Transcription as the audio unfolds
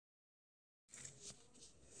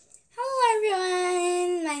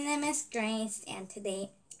name is Grace, and today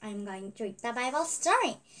I'm going to read the Bible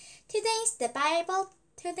story. Today's the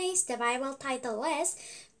Bible title is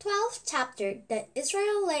 12th chapter. The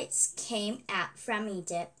Israelites came out from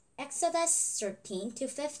Egypt. Exodus 13 to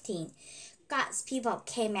 15. God's people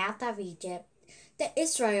came out of Egypt. The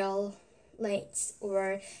Israelites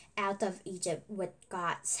were out of Egypt with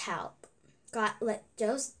God's help. God let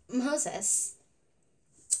Moses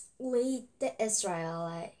lead the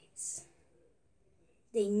Israelites.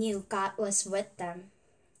 They knew God was with them.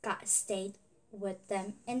 God stayed with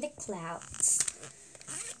them in the clouds.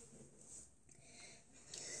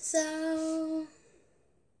 So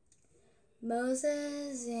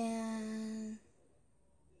Moses and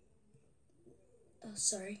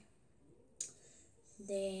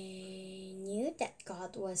they knew that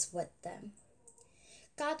God was with them.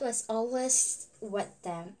 God was always with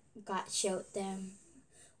them. God showed them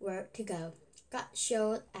where to go. God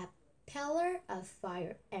showed a pillar of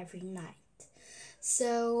fire every night.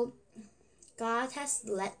 So God has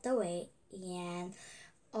led the way, and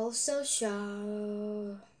also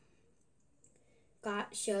God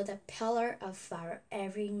showed a pillar of fire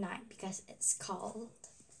every night because it's cold.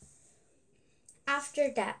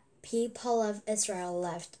 After that, people of Israel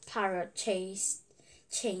left. Pharaoh changed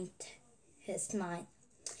his mind.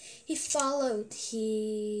 He followed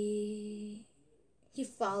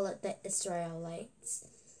the Israelites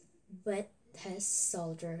with his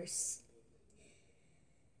soldiers.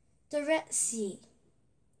 The Red Sea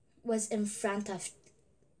was in front of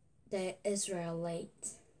the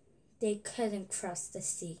Israelites. They couldn't cross the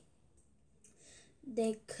sea.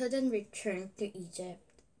 They couldn't return to Egypt.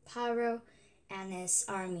 Pharaoh and his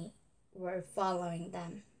army were following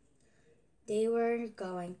them. They were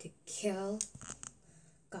going to kill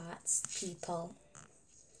God's people.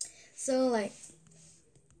 So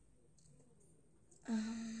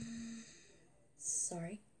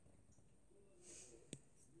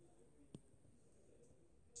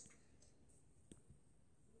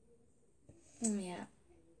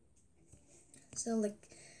So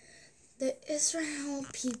the Israel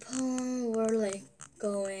people were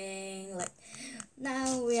going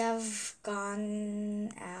now we have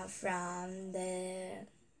gone out from the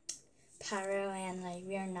Pharaoh and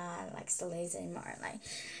we are not slaves anymore.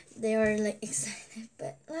 They were excited,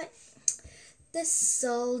 but the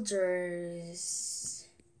soldiers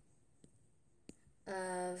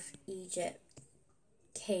of Egypt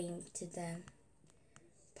came to them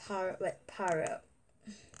with Pharaoh.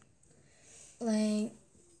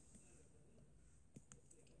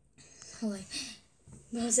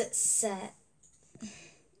 Moses said,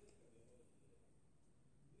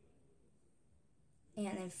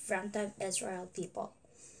 and in front of Israel people,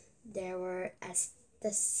 there were as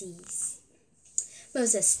the seas.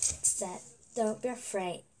 Moses said, "Don't be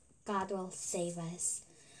afraid, God will save us."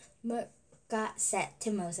 God said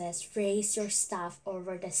to Moses, "Raise your staff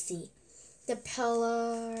over the sea." The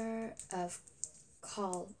pillar of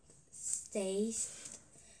cloud stays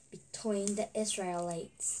between the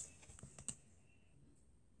Israelites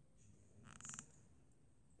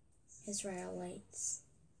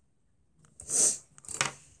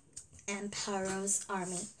and Pharaoh's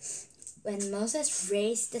army. When Moses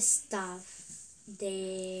raised the staff,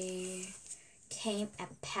 they came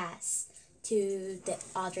and passed to the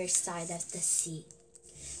other side of the sea.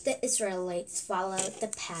 The Israelites followed the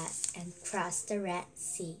path and crossed the Red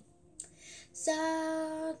Sea.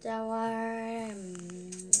 So there were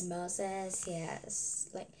Moses,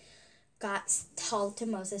 God told to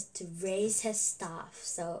Moses to raise his staff,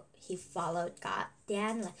 so he followed God.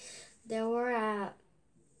 Then there were a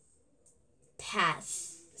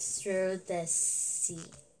path through the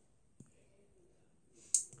sea.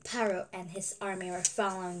 Pharaoh and his army were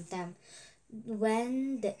following them.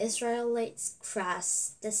 When the Israelites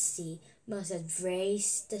crossed the sea, Moses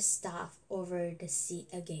raised the staff over the sea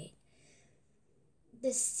again.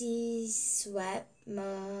 The sea swept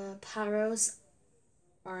Pharaoh's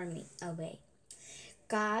army away.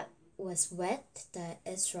 God was with the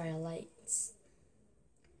Israelites.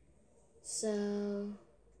 So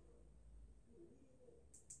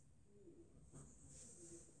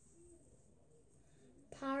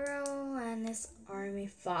Pharaoh and his army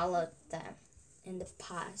followed them in the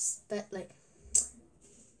past, but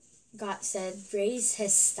God said raise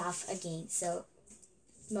his staff again, so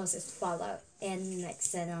Moses followed, and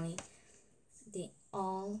suddenly they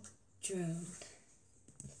all drowned.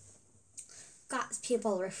 God's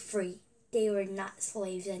people were free. They were not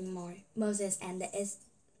slaves anymore. Moses and the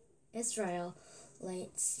Israelites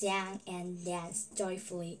sang and danced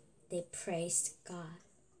joyfully. They praised God.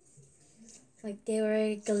 They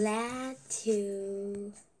were glad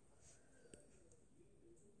to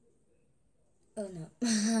Oh no.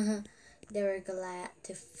 They were glad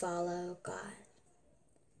to follow God.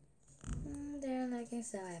 They're looking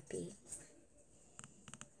so happy.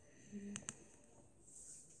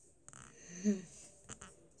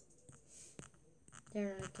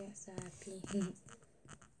 They're looking so happy.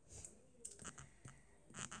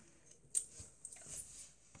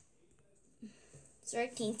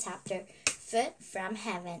 13th chapter, Food from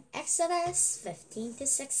Heaven, Exodus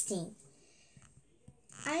 15-16.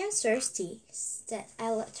 I am thirsty, said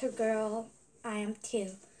a little girl. I am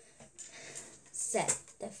too, said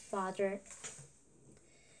the father.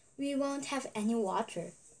 We won't have any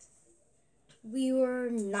water. We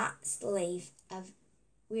are not the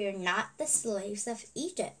slaves of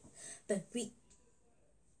Egypt, but we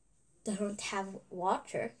don't have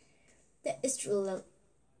water. The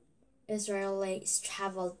Israelites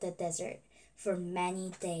traveled the desert for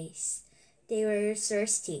many days. They were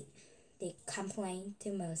thirsty. They complained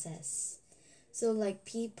to Moses. So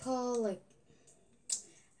people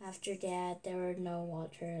after that there were no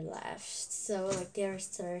water left. So they were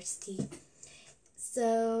thirsty.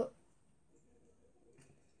 So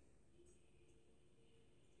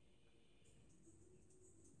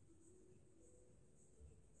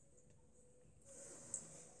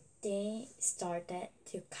they started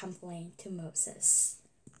to complain to Moses.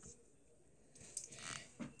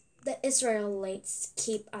 The Israelites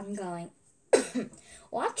keep on going.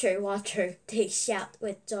 Water, water, they shout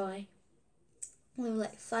with joy.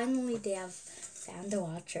 Finally they have found the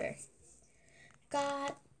water.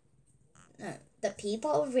 The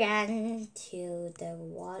people ran to the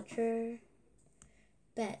water,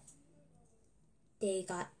 but they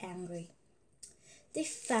got angry. They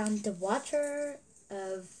found the water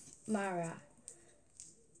of Mara,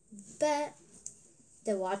 but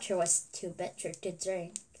the water was too bitter to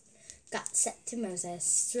drink. God said to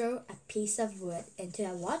Moses, throw a piece of wood into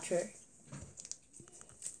the water.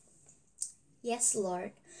 Yes,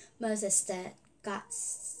 Lord, Moses did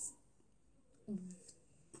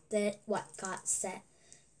what God said.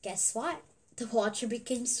 Guess what? The water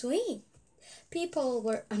became sweet. People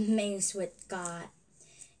were amazed with God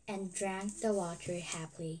and drank the water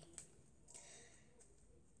happily.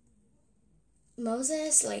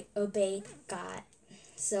 Moses obeyed God,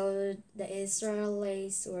 so the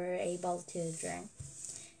Israelites were able to drink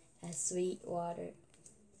a sweet water.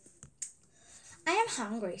 I am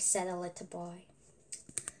hungry, said a little boy.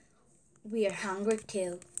 We are hungry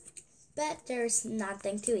too, but there's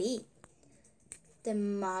nothing to eat.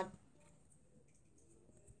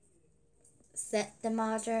 Said the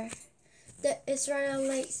mother. The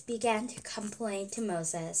Israelites began to complain to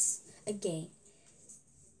Moses again.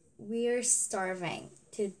 We're starving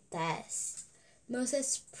to death.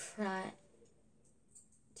 Moses prayed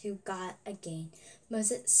to God again.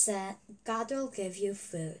 Moses said, God will give you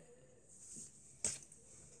food.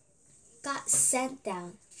 God sent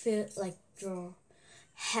down food like from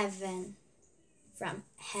heaven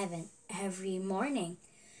every morning.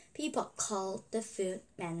 People called the food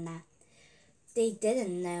manna. They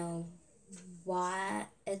didn't know what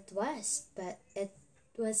it was, but it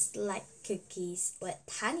was like cookies with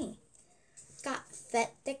honey. God fed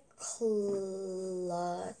the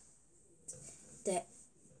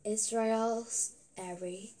Israelites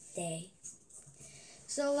every day.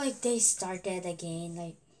 So they started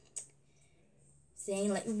again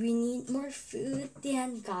saying we need more food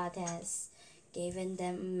than God has given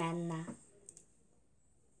them manna.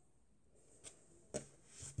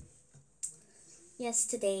 Yes,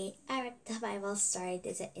 today I read the Bible story.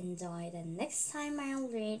 Did you enjoy? The next time I'll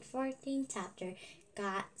read 14th chapter,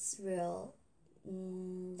 God's Rule.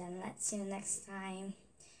 Then let's see you next time.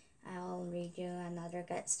 I'll read you another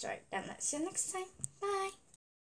good story. Then let's see you next time.